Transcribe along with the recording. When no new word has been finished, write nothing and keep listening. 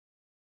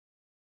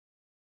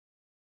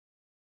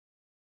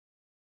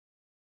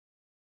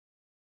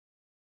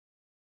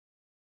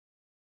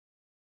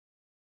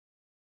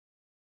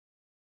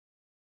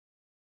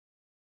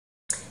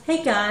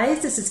Hey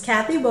guys, this is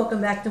Kathy.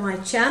 Welcome back to my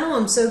channel.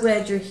 I'm so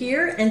glad you're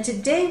here, and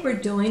today we're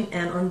doing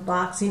an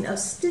unboxing of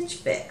Stitch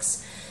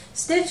Fix.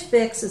 Stitch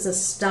Fix is a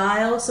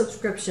style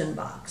subscription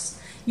box.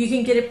 You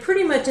can get it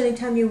pretty much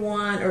anytime you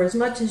want or as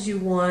much as you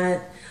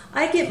want.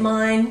 I get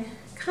mine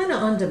kind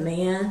of on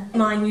demand.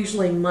 Mine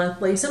usually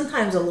monthly,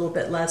 sometimes a little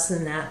bit less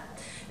than that.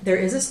 There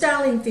is a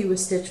styling fee with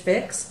Stitch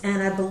Fix,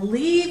 and I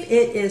believe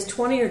it is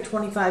 $20 or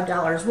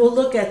 $25. We'll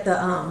look at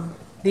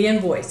the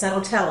invoice.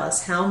 That'll tell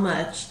us how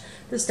much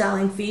the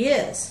styling fee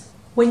is.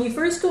 When you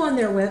first go on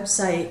their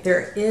website,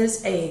 there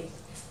is a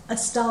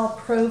style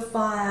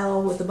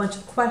profile with a bunch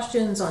of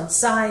questions on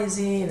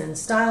sizing and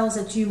styles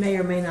that you may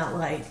or may not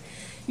like.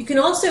 You can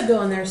also go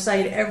on their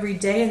site every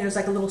day and there's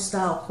like a little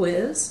style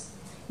quiz.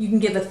 You can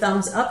give a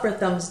thumbs up or a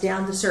thumbs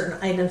down to certain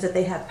items that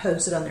they have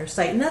posted on their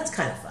site, and that's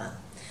kind of fun.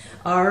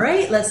 All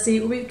right, let's see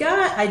what we've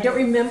got. I don't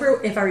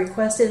remember if I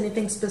requested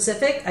anything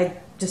specific. I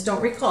just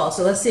don't recall,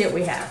 so let's see what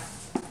we have.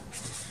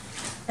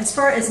 As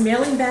far as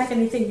mailing back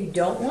anything you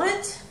don't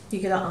want, you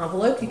get an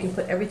envelope. You can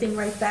put everything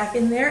right back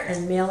in there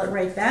and mail it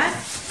right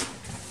back.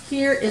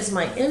 Here is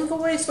my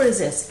invoice. What is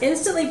this?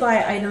 Instantly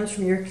buy items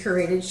from your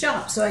curated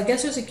shop. So I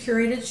guess there's a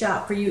curated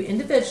shop for you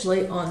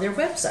individually on their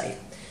website.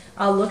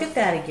 I'll look at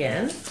that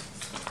again.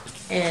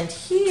 And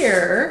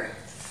here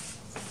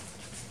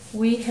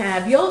we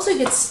have, you also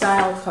get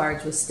style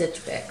cards with Stitch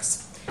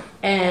Fix.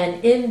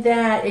 And in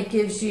that it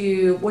gives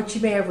you what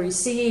you may have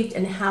received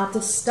and how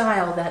to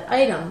style that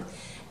item.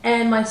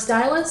 And my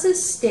stylist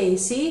is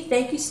Stacy.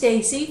 Thank you,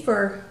 Stacy,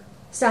 for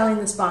styling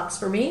this box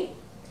for me.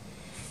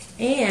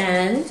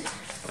 And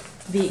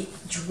the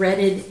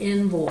dreaded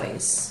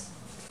invoice.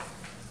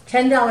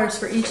 $10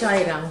 for each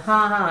item.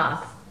 Ha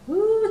ha.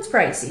 Woo, it's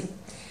pricey.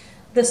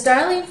 The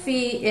styling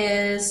fee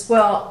is,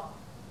 well,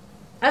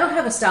 I don't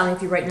have a styling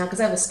fee right now because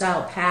I have a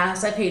style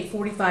pass. I paid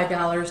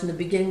 $45 in the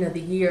beginning of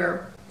the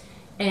year,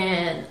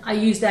 and I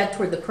use that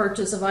toward the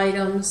purchase of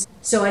items.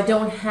 So I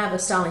don't have a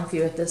styling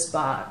fee with this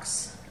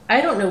box. I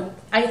don't know.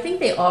 I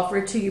think they offer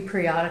it to you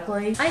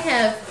periodically. I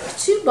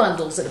have two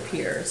bundles, it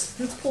appears.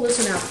 Let's pull this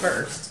one out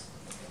first.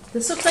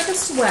 This looks like a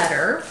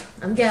sweater,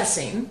 I'm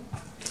guessing.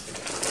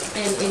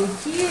 And in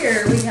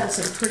here we have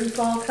some pretty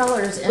fall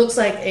colors. It looks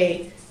like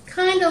a,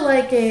 kind of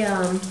like a,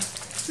 I'm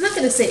not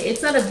going to say,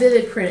 it's not a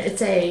vivid print.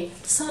 It's a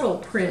subtle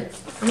print.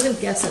 I'm going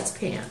to guess that's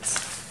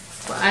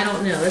pants. But I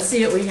don't know. Let's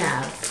see what we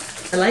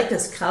have. I like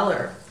this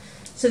color.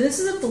 So this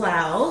is a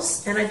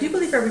blouse, and I do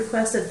believe I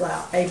requested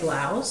a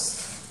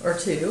blouse or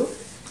two.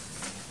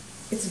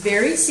 It's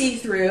very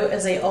see-through,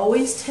 as they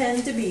always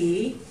tend to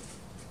be.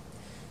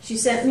 She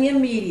sent me a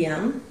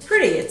medium. It's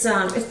pretty. It's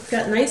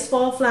got nice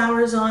fall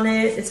flowers on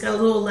it. It's got a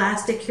little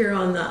elastic here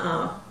on the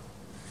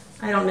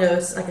I don't know,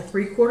 it's like a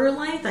 3/4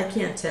 length. I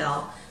can't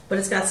tell, but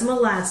it's got some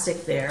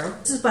elastic there.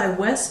 This is by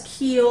Wesgt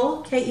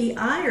Kei,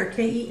 K-E-I or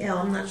K-E-L,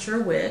 I'm not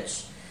sure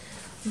which.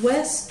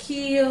 Wesgt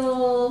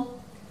Kei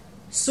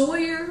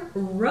Sawyer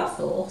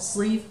Ruffle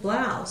Sleeve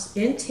Blouse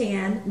in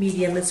tan,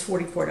 medium. It's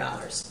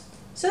 $44.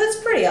 So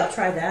that's pretty. I'll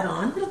try that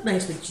on. It'll look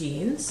nice with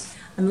jeans.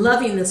 I'm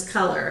loving this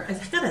color.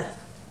 It's got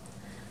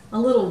a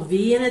little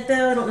V in it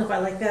though. I don't know if I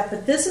like that,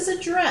 but this is a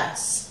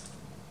dress.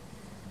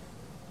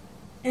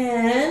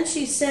 And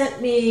she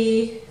sent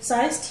me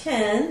size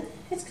 10.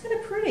 It's kind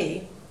of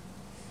pretty.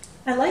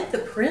 I like the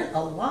print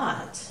a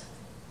lot.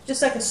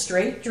 Just like a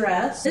straight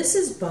dress. This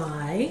is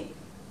by,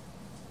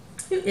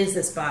 who is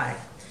this by?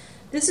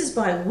 This is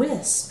by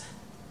Wisp.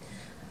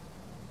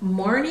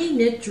 Marnie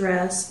Knit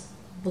Dress,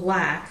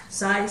 black,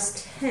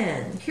 size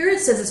 10. Here it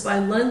says it's by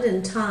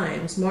London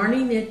Times.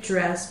 Marnie Knit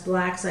Dress,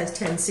 black, size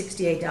 10,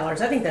 $68.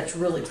 I think that's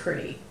really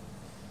pretty.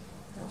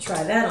 I'll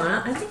try that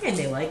on. I think I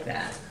may like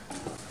that.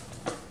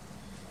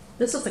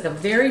 This looks like a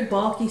very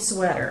bulky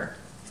sweater.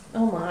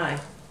 Oh my.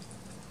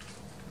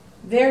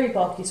 Very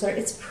bulky sweater.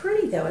 It's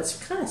pretty though. It's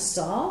kind of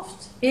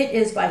soft. It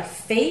is by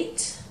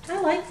Fate. I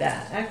like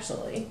that,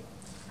 actually.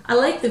 I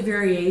like the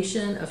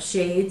variation of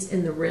shades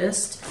in the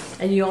wrist,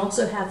 and you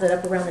also have that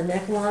up around the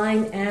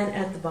neckline and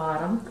at the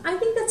bottom. I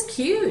think that's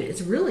cute.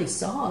 It's really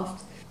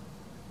soft.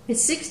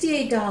 It's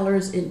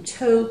 $68 in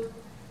taupe,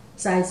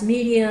 size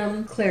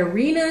medium,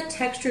 Clairina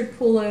textured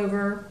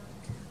pullover.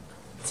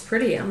 It's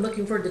pretty. I'm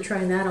looking forward to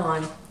trying that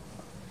on.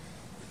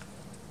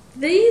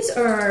 These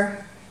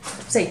are,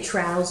 say,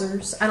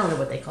 trousers. I don't know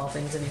what they call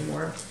things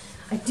anymore.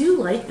 I do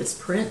like this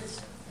print.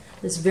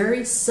 This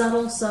very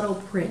subtle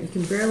print. You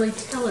can barely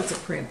tell it's a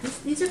print.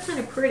 These are kind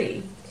of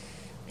pretty.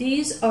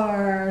 These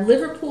are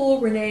Liverpool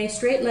Renee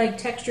straight leg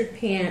textured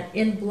pant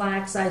in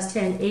black, size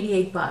 10,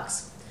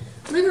 $88.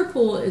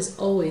 Liverpool is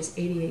always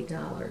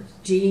 $88.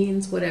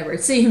 Jeans, whatever,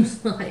 it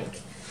seems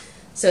like.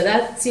 So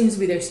that seems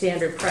to be their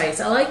standard price.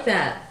 I like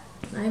that.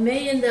 I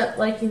may end up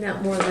liking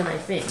that more than I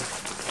think.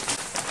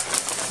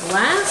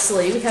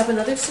 Lastly, we have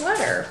another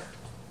sweater.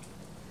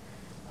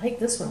 I like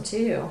this one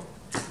too.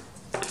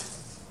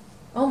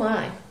 Oh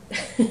my.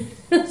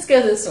 Let's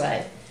go this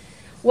way.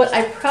 What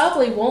I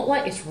probably won't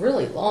like, it's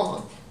really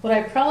long. What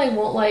I probably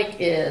won't like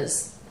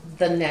is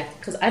the neck,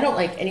 because I don't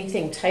like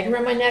anything tight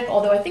around my neck,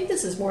 although I think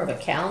this is more of a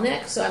cow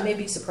neck, so I may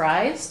be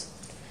surprised.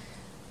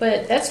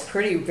 But that's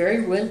pretty,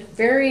 very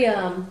wintry.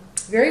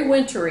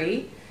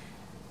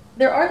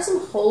 There are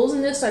some holes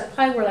in this, so I'd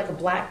probably wear like a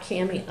black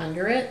cami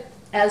under it,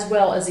 as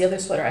well as the other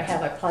sweater I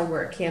have. I'd probably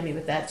wear a cami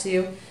with that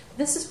too.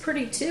 This is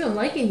pretty too. I'm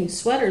liking these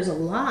sweaters a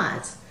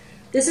lot.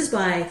 This is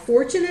by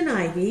Fortune and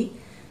Ivy.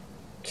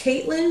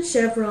 Katalin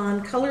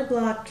Chevron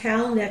Colorblock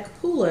cowl neck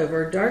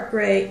pullover, dark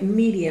gray,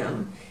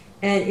 medium,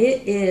 and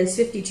it is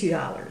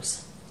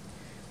 $52.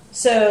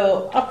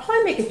 So I'll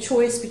probably make a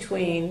choice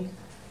between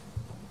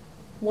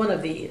one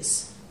of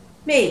these.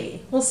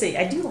 Maybe. We'll see.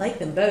 I do like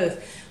them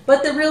both,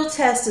 but the real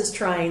test is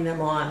trying them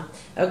on.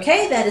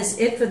 Okay, that is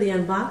it for the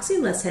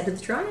unboxing. Let's head to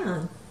the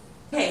try-on.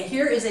 Okay,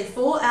 here is a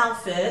full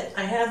outfit.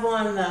 I have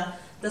on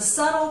the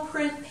subtle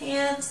print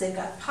pants. They've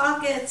got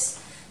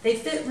pockets. They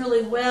fit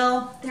really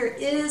well. There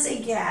is a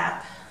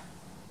gap.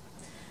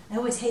 I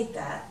always hate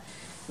that.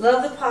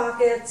 Love the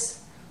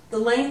pockets. The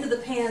length of the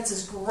pants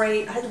is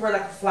great. I had to wear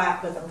like a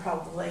flap with them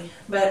probably.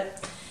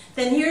 But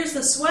then here's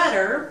the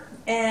sweater,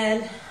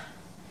 and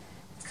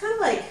it's kind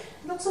of like,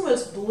 it looks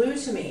almost blue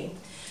to me,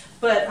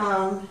 but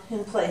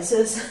in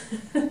places.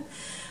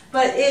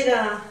 But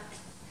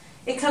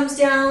it comes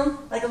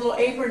down like a little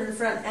apron in the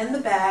front and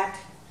the back.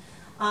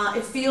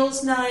 It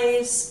feels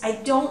nice.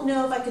 I don't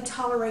know if I could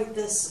tolerate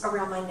this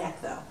around my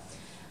neck though.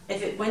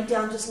 If it went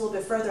down just a little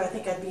bit further, I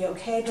think I'd be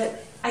okay.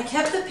 But I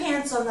kept the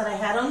pants on that I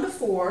had on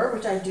before,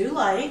 which I do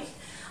like.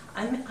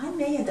 I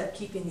may end up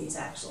keeping these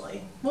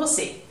actually. We'll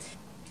see.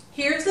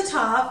 Here's the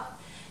top.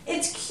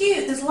 It's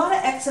cute. There's a lot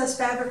of excess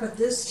fabric with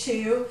this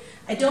too.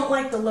 I don't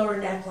like the lower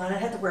neckline. I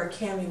had to wear a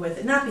cami with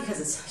it. Not because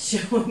it's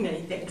showing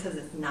anything, because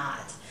it's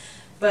not.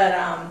 But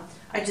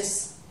I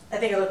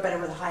think I look better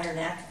with a higher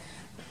neck.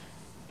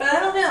 But I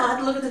don't know. I had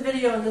to look at the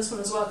video on this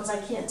one as well because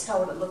I can't tell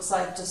what it looks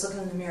like just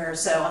looking in the mirror.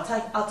 So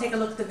I'll take a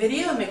look at the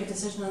video and make a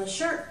decision on the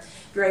shirt.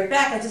 Be right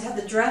back. I just have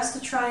the dress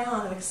to try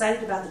on. I'm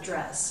excited about the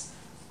dress.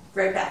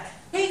 Be right back.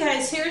 Hey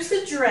guys, here's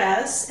the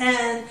dress,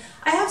 and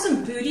I have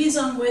some booties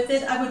on with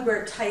it. I would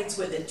wear tights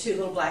with it too,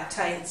 little black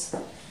tights.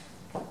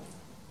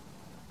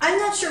 I'm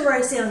not sure where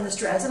I stand on this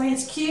dress. I mean,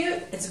 it's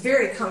cute. It's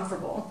very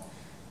comfortable.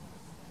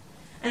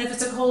 And if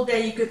it's a cold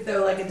day, you could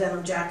throw like a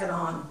denim jacket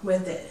on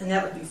with it, and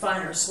that would be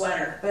fine, or a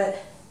sweater.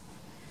 But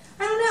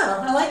I don't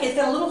know. I like it. It's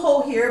got a little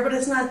hole here, but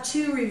it's not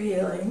too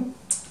revealing.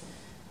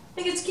 I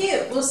think it's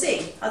cute. We'll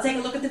see. I'll take a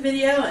look at the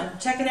video and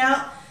check it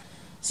out.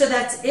 So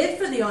that's it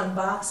for the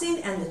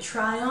unboxing and the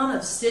try-on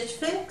of Stitch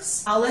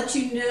Fix. I'll let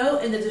you know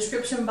in the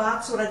description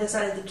box what I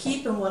decided to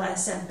keep and what I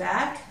sent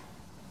back.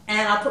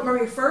 And I'll put my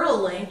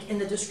referral link in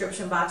the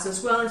description box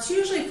as well. It's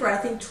usually for, I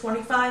think,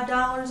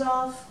 $25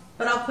 off.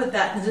 But I'll put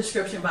that in the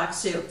description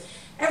box too.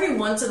 Every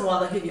once in a while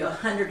they'll give you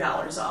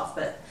 $100 off,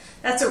 but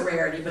that's a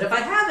rarity. But if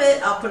I have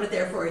it, I'll put it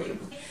there for you.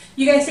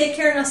 You guys take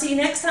care, and I'll see you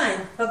next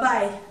time.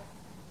 Bye-bye.